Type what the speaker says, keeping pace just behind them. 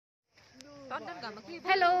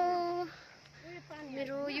Hello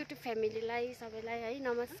मेरो YouTube फ्यामिलीलाई सबैलाई है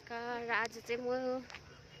नमस्कार। आज चाहिँ म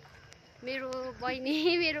मेरो बहिनी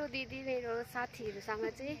मेरो दिदी मेरो साथीहरुसँग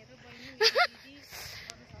चाहिँ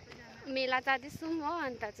मेला जाँदैछौँ हो।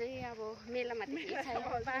 अन्त चाहिँ अब मेलामा के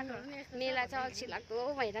छैन, मेला चाहिँ अल्छी लाग्दो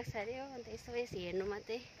भइरहेको छ अरे हो। अन्त यसो हेर्नु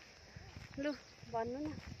मात्रै। लु भन्नु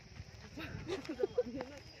न।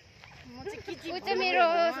 ऊ चाहिँ मेरो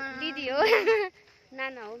दिदी हो,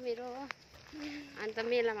 नाना हो मेरो। अन्त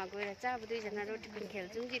मेलामा गएर चाहिँ अब दुईजना रोटी पिङ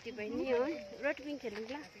खेल्छौँ। दिदी बहिनी हो, रोटी पिङ खेल्नु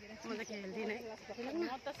ल। म त खेल्दिनँ,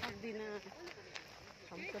 म त सक्दिनँ।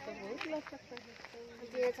 हमको त बहुत लग सक्छ।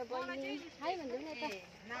 दिएछ बहिनी हाय भन्नु न त।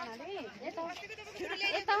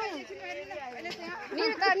 यता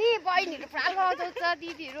मेरो त नि बहिनीहरू पुरा लजाउँछ,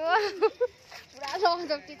 दिदीहरू पुरा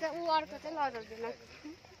लजाउँछ। ऊ अर्को चाहिँ लजाउँदैन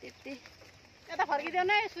त्यति। यता फर्किदेऊ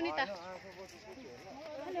न सुनिता।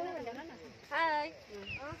 हाय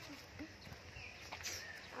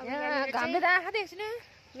घामले त आँखा देख्छु नि।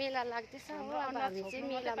 मेला लाग्दैछ हो। अब हामी चाहिँ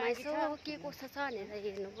मेलामा यसो के कस्तो छ भनेर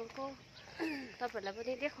हेर्नु गएको। तपाईँहरूलाई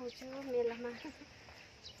पनि देखाउँछु मेलामा।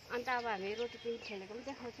 अन्त अब हामी रोटी पिङ खेलेको पनि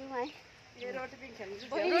देखाउँछौँ है। रोटी पिङ खेल्नु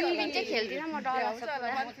रोटी पिङ चाहिँ खेल्दिनँ म, डर लाग्छ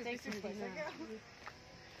पुरा।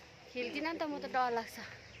 खेल्दिनँ नि त म त, डर लाग्छ।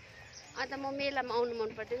 अन्त म मेलामा आउनु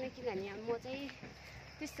मन पर्दैन, किनभने अब म चाहिँ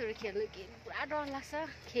त्यस्तोहरू खेल्नु के पुरा डर लाग्छ।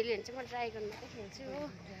 खेल्यो भने चाहिँ म ड्राइगन मात्रै खेल्छु हो।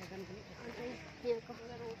 अन्त यहाँको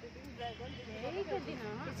यो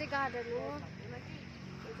चाहिँ गार्डन हो।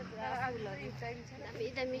 दामी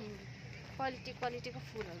दामी क्वालिटीको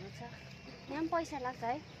फुलहरू छ। यहाँ पनि पैसा लाग्छ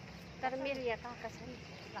है, तर मेरो यहाँ काका छ नि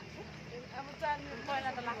लाग्छ। अब 4 मिनेट पहिला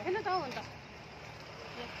त लाग्थेन त हो। अन्त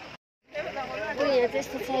यहाँ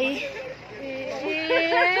त्यस्तो छ है।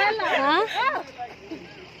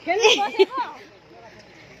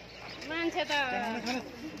 मान्छे त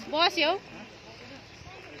बस्यो।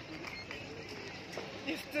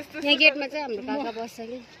 यहाँ गेटमा चाहिँ हाम्रो काका बस्छ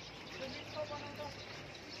कि।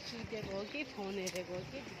 सुतेको हो कि फोन हेरेको हो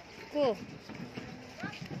कि को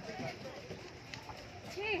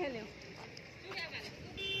खेल्यो।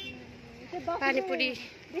 पानीपुरी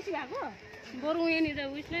बेसी भएको बरु यहाँनिर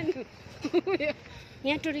उयसले नि।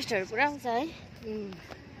 यहाँ टुरिस्टहरू पुरा आउँछ है।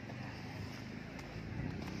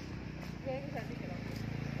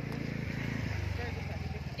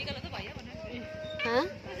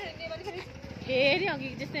 फेरि अघि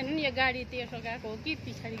जस्तै नि यो गाडी तेर्सो गएको हो कि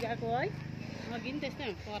पछाडि गएको है। अघि नि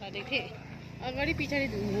त्यस्तै पर देखेँ, अगाडि पछाडि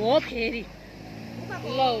हो। फेरि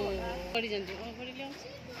ल अगाडि जान्छु, अगाडि ल्याउँछु।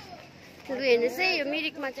 लु हेर्नुहोस् है, यो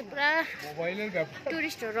मिरिकमा चाहिँ पुरा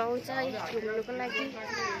टुरिस्टहरू आउँछ है घुम्नुको लागि।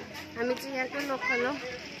 हामी चाहिँ यहाँको लोकल हो।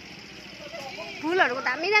 फुलहरूको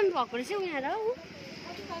दामी दामी भएको रहेछ यहाँ र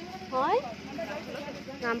है।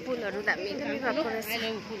 घाम फुलहरू दामी दामी भएको रहेछ।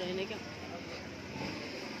 फुल होइन क्या,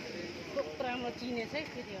 राम्रो चिनेछ है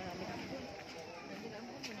फेरि एउटा।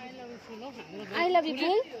 आई लभ यु फुल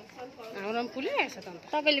हाम्रो पनि फुलिरहेको छ त। अन्त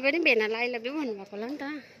तपाईँले पनि भेनालाई आई लभ यु भन्नुभएको होला नि त।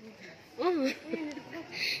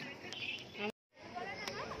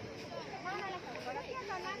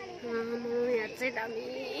 यहाँ चाहिँ दामी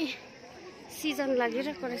सिजन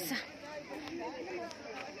लागिरहेको रहेछ।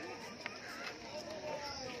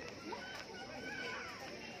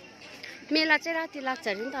 मेला चाहिँ राति लाग्छ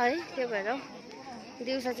अरे नि त है, त्यो भएर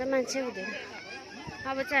दिउँसो चाहिँ मान्छे हुँदैन।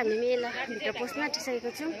 अब चाहिँ हामी मेलाभित्र पस्न आँटिसकेको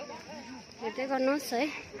छौँ, हेर्दै गर्नुहोस् है।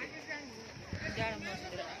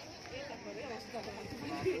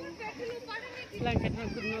 ब्ल्याङ्केटमा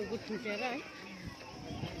कुद्न गुठुटेर है।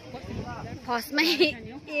 फर्स्टमै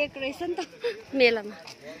एक रहेछ नि त मेलामा।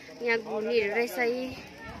 यहाँ घुर्नीहरू रहेछ है।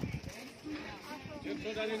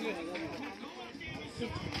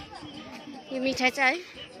 यो मिठाई चाहिँ है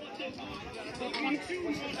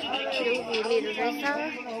घुर्नीहरू रहेछ,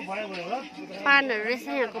 पानहरू रहेछ।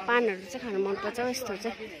 यहाँको पानहरू चाहिँ खानु मनपर्छ यस्तो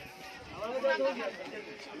चाहिँ।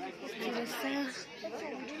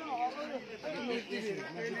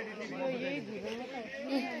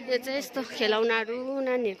 यो चाहिँ यस्तो खेलौनाहरू,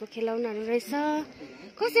 नानीहरूको खेलौनाहरू रहेछ।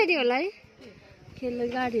 कसरी होला है खेल्ने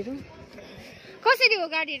गाडीहरू? कसरी हो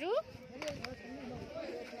गाडीहरू?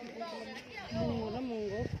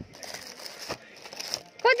 महँगो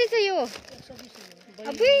कति छ यो?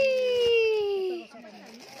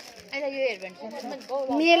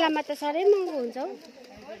 मेलामा त साह्रै महँगो हुन्छ हौ।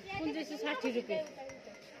 कुन चाहिँ 60 रुपियाँ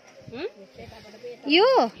यो?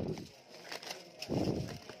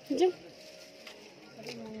 जाउँ,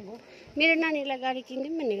 मेरो नानीलाई गाडी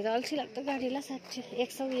किनिदिउँ भनेको त अल्छी लाग्दो गाडीलाई 60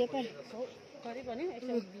 100 यो पर।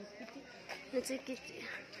 यो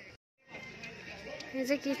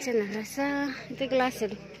चाहिँ किचनहरू रहेछ। त्यो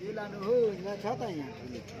ग्लासहरू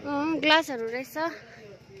ग्लासहरू रहेछ।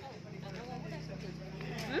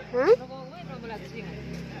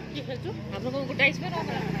 के खेल्छु हाम्रो गाउँको डाइसमै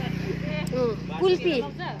कुल्फी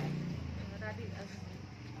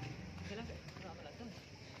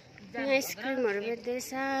यहाँ आइसक्रिमहरू बेच्दैछ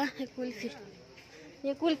कुल्फी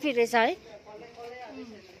यो कुल्फी रहेछ है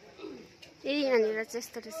ए यहाँनिर चाहिँ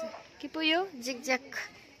यस्तो रहेछ के पो यो जिगज्याक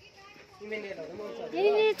ए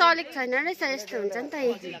चलेको छैन रहेछ यस्तो हुन्छ नि त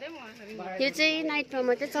यो चाहिँ नाइटमा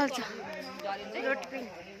मात्रै चल्छ रोड पेन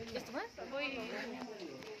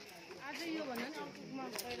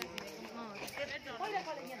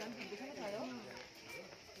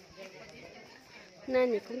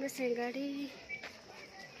नानीको पनि रहेछ गाडी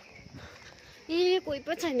ए कोही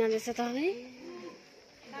पो छैन रहेछ त है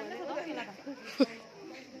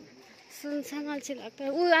सुनसान अल्छी लाग्छ ऊ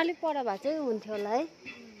अलिक पर भए चाहिँ हुन्थ्यो होला है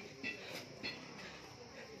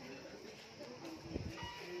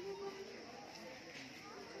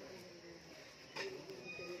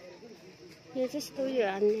यो चाहिँ यस्तो उयो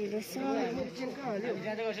हान्ने रहेछ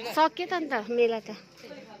सक्यो त अन्त मेला त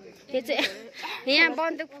यो चाहिँ यहाँ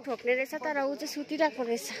बन्दुक ठोक्ने रहेछ तर ऊ चाहिँ सुतिरहेको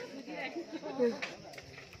रहेछ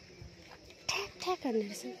ठ्याक ठ्याक हान्ने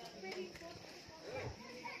रहेछ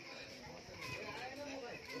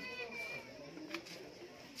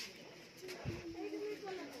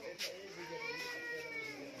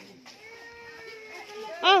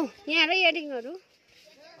औ यहाँ र इयरिङहरू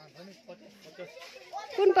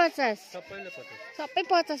कुन 50 सबै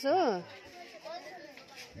 50 हो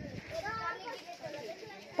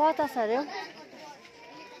 50 अरे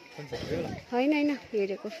होइन होइन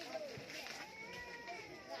हेरेको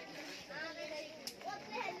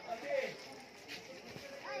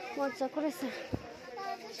मजाको रहेछ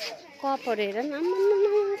कपहरू हेर न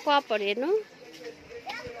कपहरू हेर्नु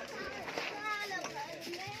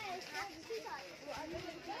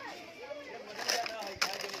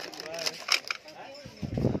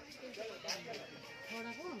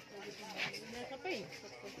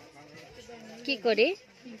के करे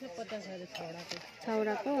 350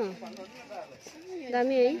 छौडाको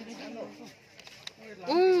दामी है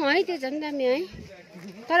है त्यो झन् दामी है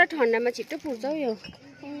तर ठन्डामा छिट्टो फुट्छ हौ यो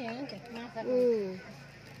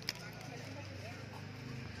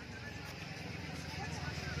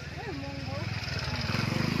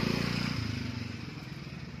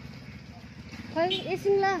खै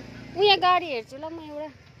एकछिन ल यहाँ गाडी हेर्छु ल म एउटा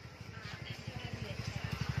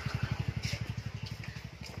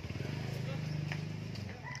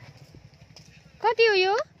कति हो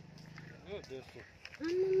यो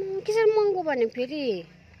कसरी महँगो भन्यो फेरि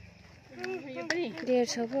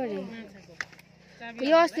 150 पो अरे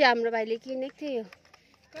यो अस्ति हाम्रो भाइले किनेको थियो यो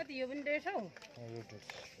कति यो पनि 150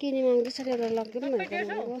 किने माग्दैछ एउटा लग्यो पनि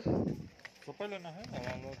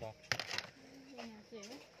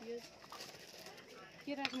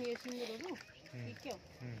के राख्ने यो सिन्दुरहरू के हो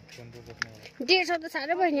 150 त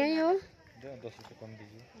साह्रै भयो नि है यो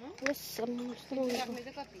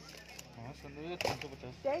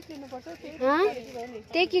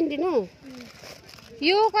त्यही किनिदिनु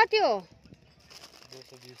यो कति हो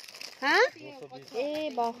ए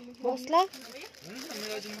होस् ल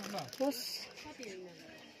होस्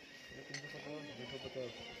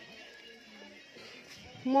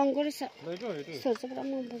महँगो रहेछ सोच्छ पुरा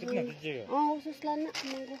महँगो होस् लान्न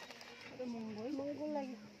महँगो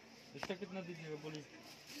लाग्यो इसका कितना दीजिएगा बोलिए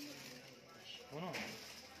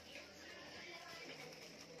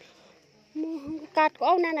महँगो काठको औ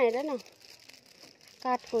नाना हेर न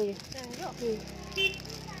काठको यो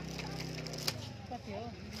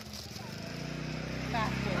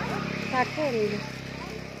काठको हो नि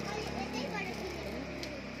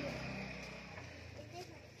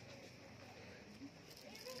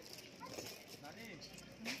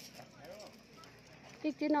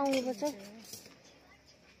एकदिन आउनुपर्छ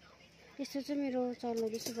यस्तो चाहिँ मेरो चल्लो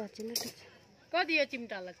बेसी भएको छैन कति यो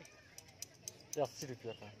चिम्टाला चाहिँ 80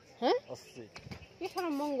 रुपया का 80 के साह्रो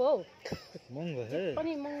महँगो हौ महँगो है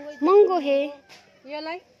पनि महँगो है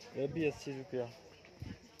यसलाई ये भी 80 रुपया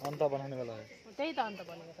अंडा बनाने वाला है त्यही त अन्त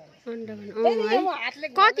भनेको त अन्डा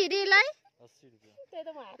कति रे यसलाई 80 रुपया त्यही त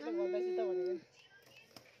म हातले गर्दैछु त भनेको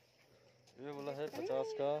ये वाला है 50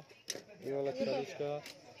 का ये वाला 40 का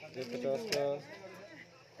ये 50 का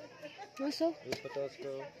मसो ये 50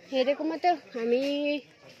 का हेरेको मात्रै हामी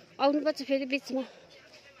आउनुपर्छ फेरि बिचमा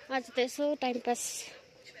आज त यसो टाइम पास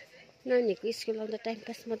नानीको स्कुल आउँदा टाइम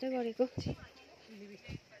पास मात्रै गरेको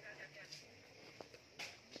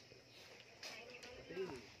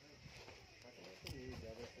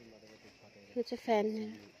यो चाहिँ फ्यान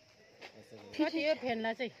कति यो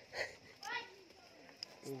फ्यानला चाहिँ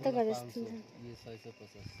यस्तो गरेर ये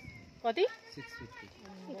 650 कति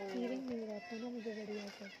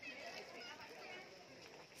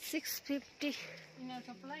 650 650 यिनीहरू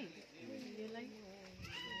सबलाई यसलाई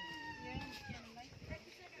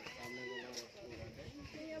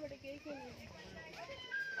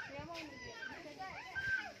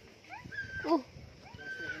ओ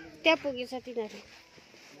त्यहाँ पुगेछ तिनीहरू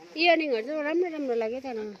इयरिङहरू चाहिँ राम्रो राम्रो लाग्यो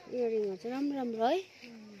त्यहाँबाट इयरिङहरू चाहिँ राम्रो राम्रो है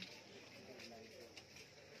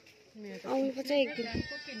आउनुपर्छ एक दिन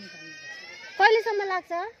कहिलेसम्म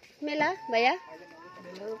लाग्छ मेला भैया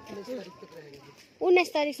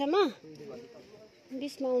 19 तारिकसम्म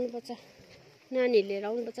 20 मा आउनुपर्छ नानीहरू लिएर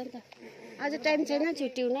आउनुपर्छ नि त आज टाइम छैन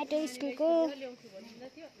छुट्टी हुन त्यो स्कुलको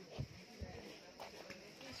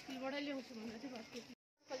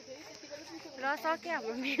र सक्यो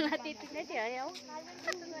हाम्रो मेला त्यति नै थियो है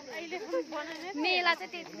मेला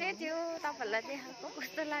चाहिँ त्यति नै थियो तपाईँहरूलाई देखाएको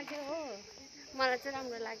कस्तो लाग्यो हो मलाई चाहिँ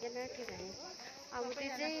राम्रो लागेन किनभने अब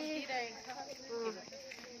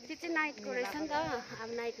त्यो चाहिँ नाइटको रहेछ नि त अब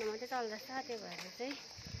नाइटमा मात्रै चल्दैछ त्यो भएर चाहिँ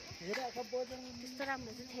त्यस्तो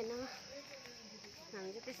राम्रो चाहिँ थिएन हामी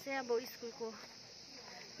चाहिँ त्यसै अब स्कुलको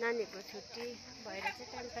नानीहरूको छुट्टी भएर चाहिँ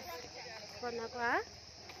टाइम पास गर्नको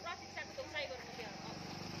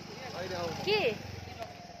के